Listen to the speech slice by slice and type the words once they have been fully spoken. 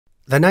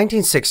The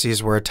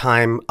 1960s were a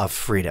time of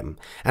freedom,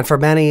 and for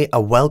many, a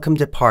welcome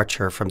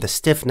departure from the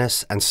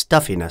stiffness and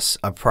stuffiness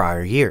of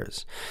prior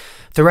years.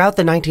 Throughout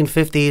the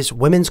 1950s,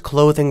 women's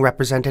clothing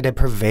represented a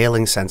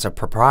prevailing sense of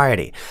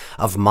propriety,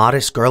 of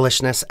modest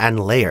girlishness and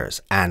layers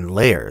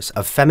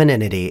of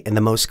femininity in the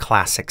most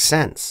classic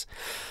sense.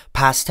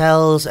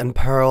 Pastels and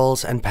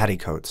pearls and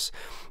petticoats.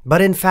 But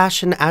in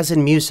fashion, as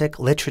in music,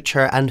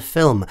 literature, and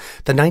film,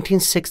 the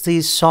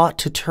 1960s sought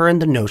to turn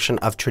the notion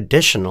of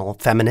traditional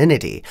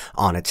femininity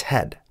on its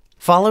head.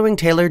 Following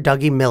Taylor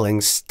Dougie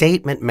Milling's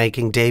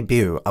statement-making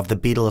debut of the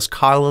Beatles'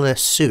 collarless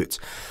suits,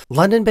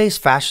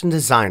 London-based fashion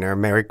designer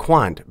Mary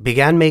Quant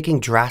began making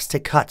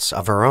drastic cuts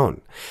of her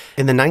own.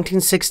 In the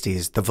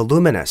 1960s, the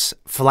voluminous,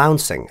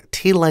 flouncing,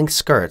 tea-length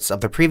skirts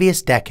of the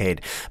previous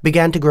decade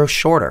began to grow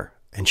shorter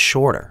and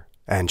shorter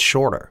and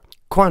shorter.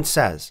 Quant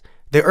says,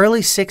 "The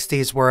early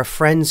 60s were a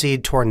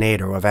frenzied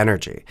tornado of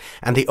energy,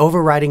 and the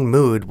overriding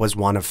mood was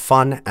one of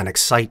fun and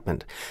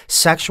excitement.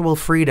 Sexual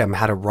freedom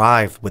had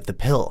arrived with the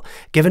pill,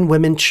 given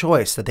women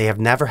choice that they have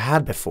never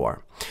had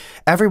before.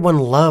 Everyone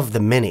loved the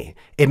mini.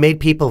 It made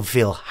people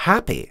feel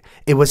happy.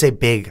 It was a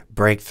big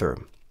breakthrough."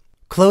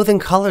 Clothing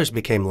colors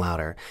became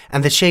louder,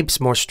 and the shapes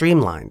more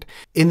streamlined.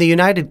 In the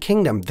United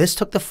Kingdom, this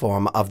took the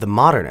form of the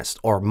modernist,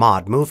 or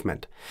mod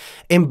movement.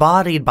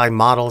 Embodied by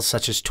models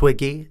such as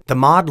Twiggy, the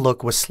mod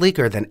look was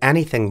sleeker than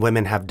anything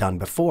women have done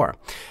before.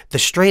 The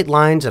straight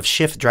lines of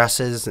shift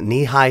dresses,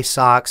 knee-high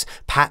socks,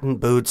 patent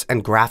boots,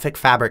 and graphic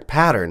fabric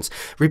patterns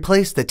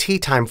replaced the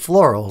tea-time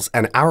florals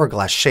and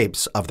hourglass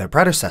shapes of their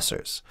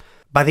predecessors.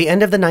 By the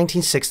end of the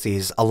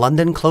 1960s, a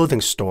London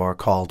clothing store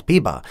called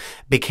Biba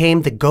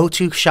became the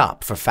go-to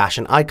shop for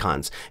fashion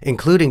icons,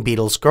 including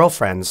Beatles'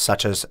 girlfriends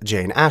such as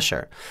Jane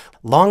Asher.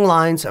 Long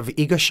lines of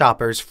eager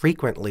shoppers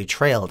frequently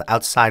trailed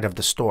outside of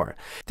the store.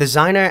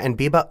 Designer and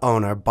Biba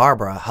owner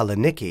Barbara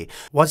Halanicki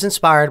was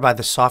inspired by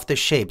the softer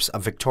shapes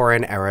of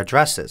Victorian-era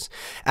dresses.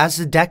 As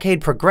the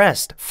decade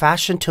progressed,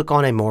 fashion took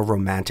on a more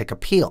romantic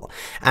appeal,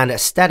 an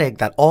aesthetic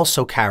that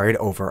also carried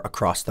over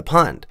across the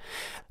pond.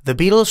 The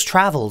Beatles'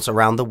 travels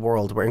around the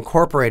world were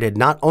incorporated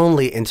not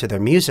only into their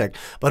music,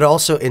 but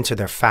also into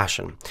their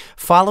fashion.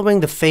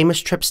 Following the famous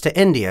trips to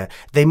India,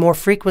 they more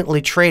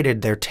frequently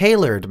traded their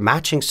tailored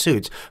matching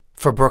suits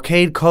for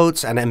brocade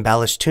coats and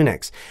embellished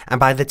tunics, and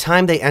by the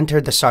time they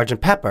entered the Sgt.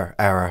 Pepper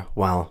era,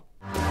 well,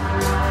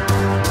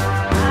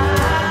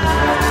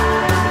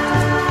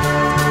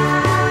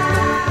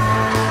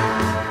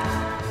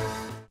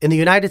 in the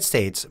United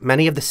States,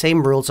 many of the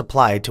same rules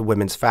applied to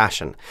women's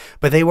fashion,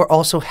 but they were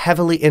also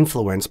heavily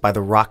influenced by the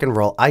rock and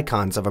roll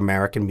icons of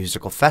American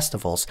musical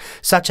festivals,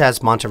 such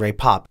as Monterey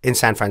Pop in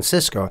San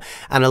Francisco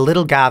and a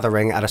little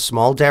gathering at a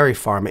small dairy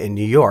farm in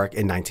New York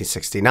in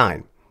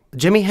 1969.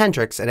 Jimi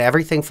Hendrix and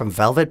everything from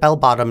velvet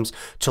bell-bottoms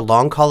to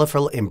long,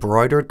 colorful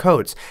embroidered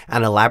coats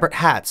and elaborate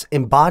hats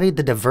embodied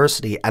the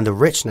diversity and the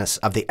richness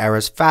of the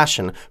era's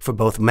fashion for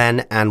both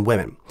men and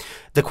women.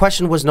 The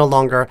question was no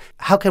longer,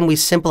 how can we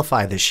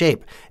simplify the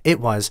shape? It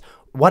was,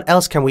 what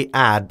else can we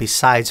add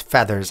besides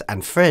feathers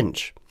and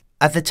fringe?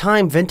 At the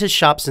time, vintage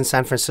shops in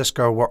San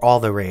Francisco were all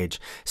the rage,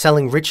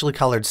 selling richly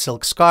colored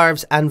silk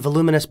scarves and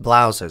voluminous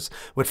blouses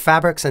with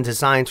fabrics and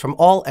designs from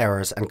all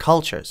eras and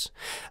cultures.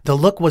 The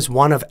look was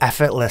one of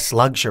effortless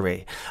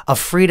luxury, of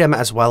freedom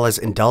as well as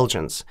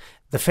indulgence.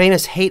 The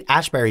famous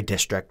Haight-Ashbury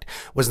district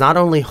was not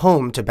only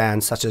home to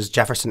bands such as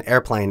Jefferson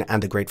Airplane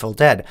and the Grateful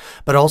Dead,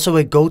 but also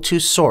a go-to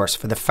source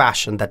for the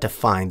fashion that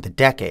defined the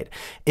decade.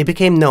 It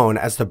became known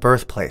as the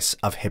birthplace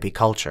of hippie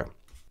culture.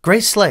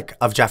 Grace Slick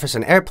of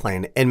Jefferson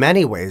Airplane in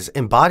many ways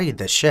embodied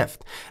this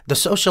shift. The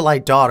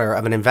socialite daughter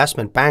of an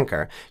investment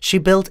banker, she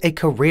built a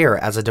career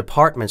as a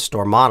department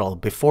store model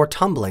before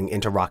tumbling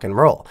into rock and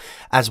roll.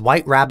 As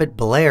White Rabbit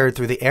blared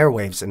through the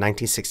airwaves in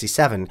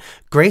 1967,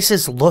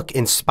 Grace's look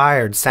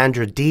inspired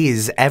Sandra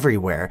Dee's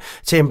Everywhere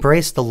to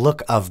embrace the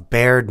look of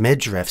bared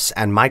midriffs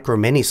and micro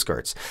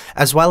miniskirts,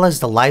 as well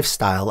as the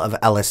lifestyle of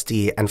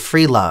LSD and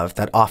free love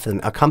that often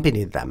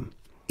accompanied them.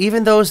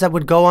 Even those that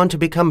would go on to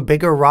become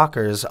bigger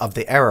rockers of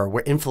the era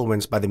were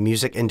influenced by the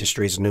music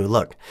industry's new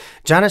look.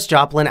 Janis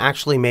Joplin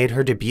actually made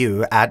her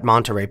debut at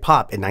Monterey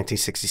Pop in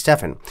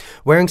 1967,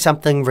 wearing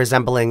something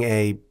resembling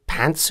a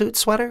pantsuit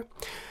sweater.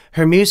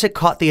 Her music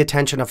caught the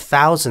attention of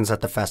thousands at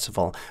the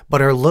festival,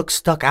 but her look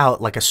stuck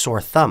out like a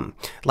sore thumb.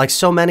 Like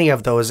so many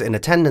of those in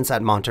attendance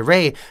at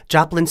Monterey,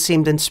 Joplin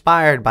seemed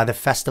inspired by the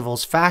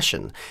festival's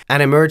fashion,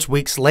 and emerged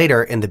weeks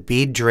later in the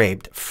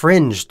bead-draped,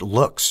 fringed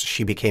looks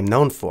she became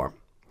known for.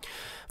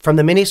 From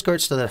the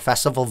miniskirts to the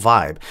festival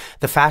vibe,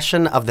 the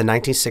fashion of the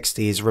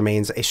 1960s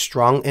remains a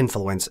strong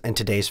influence in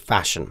today's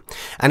fashion.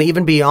 And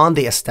even beyond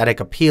the aesthetic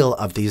appeal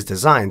of these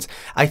designs,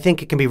 I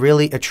think it can be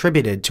really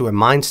attributed to a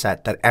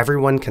mindset that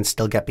everyone can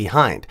still get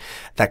behind,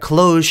 that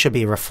clothes should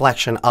be a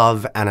reflection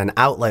of and an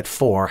outlet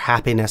for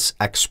happiness,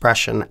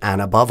 expression,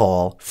 and above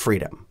all,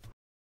 freedom.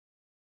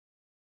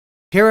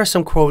 Here are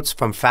some quotes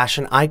from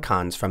fashion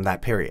icons from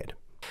that period.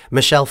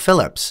 Michelle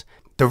Phillips: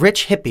 "The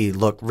rich hippie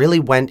look really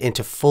went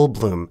into full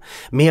bloom.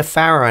 Mia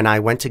Farrow and I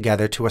went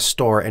together to a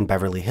store in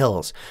Beverly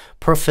Hills,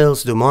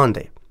 Profils du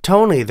Monde.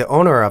 Tony, the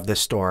owner of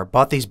this store,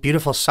 bought these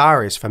beautiful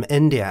saris from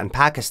India and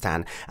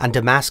Pakistan and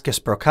Damascus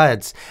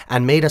brocades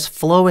and made us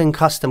flowing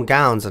custom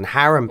gowns and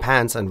harem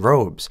pants and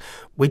robes.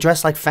 We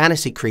dress like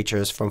fantasy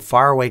creatures from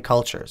faraway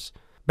cultures.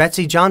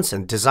 Betsy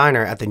Johnson,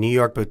 designer at the New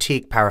York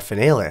boutique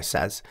Paraphernalia,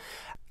 says,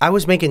 I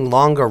was making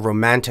longer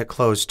romantic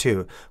clothes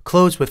too,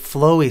 clothes with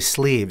flowy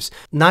sleeves,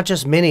 not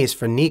just minis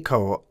for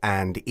Nico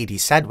and Edie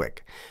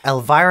Sedgwick.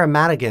 Elvira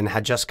Madigan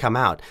had just come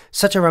out,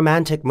 such a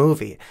romantic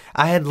movie.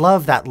 I had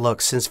loved that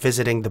look since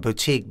visiting the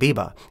boutique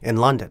Biba in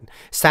London,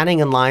 standing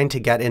in line to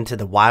get into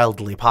the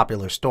wildly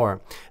popular store.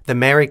 The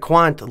Mary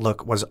Quant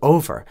look was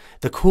over.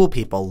 The cool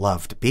people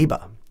loved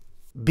Biba.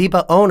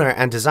 Biba owner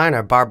and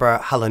designer Barbara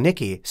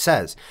Halonicki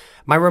says,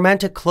 my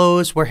romantic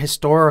clothes were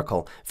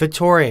historical,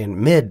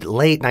 Victorian,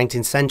 mid-late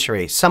 19th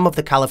century. Some of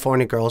the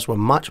California girls were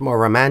much more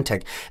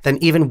romantic than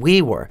even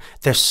we were,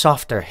 their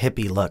softer,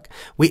 hippie look.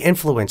 We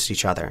influenced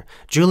each other.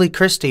 Julie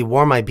Christie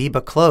wore my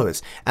Biba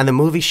clothes, and the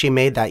movie she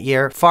made that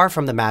year, Far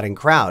From the Madding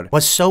Crowd,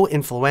 was so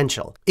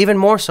influential. Even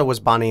more so was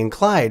Bonnie and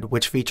Clyde,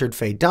 which featured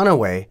Faye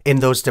Dunaway in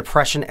those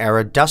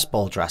Depression-era Dust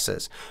Bowl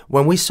dresses.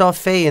 When we saw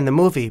Faye in the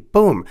movie,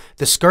 boom,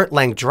 the skirt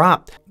length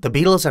dropped. The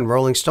Beatles and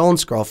Rolling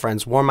Stones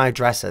girlfriends wore my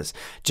dresses.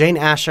 Jane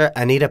Asher,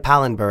 Anita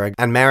Pallenberg,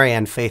 and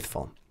Marianne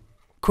Faithfull.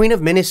 Queen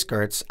of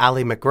miniskirts,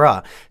 Ali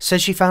McGraw,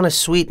 says she found a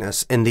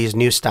sweetness in these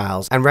new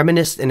styles and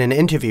reminisced in an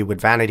interview with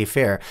Vanity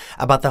Fair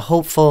about the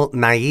hopeful,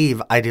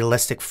 naive,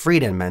 idealistic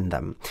freedom in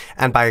them,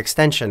 and by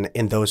extension,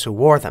 in those who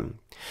wore them.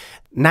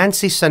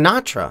 Nancy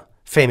Sinatra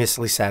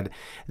famously said,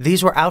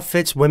 these were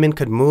outfits women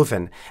could move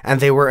in, and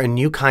they were a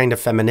new kind of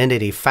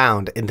femininity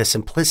found in the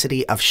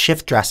simplicity of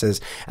shift dresses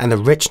and the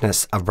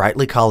richness of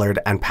brightly colored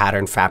and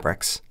patterned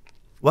fabrics.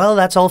 Well,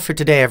 that's all for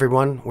today,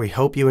 everyone. We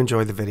hope you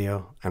enjoyed the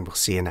video, and we'll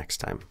see you next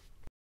time.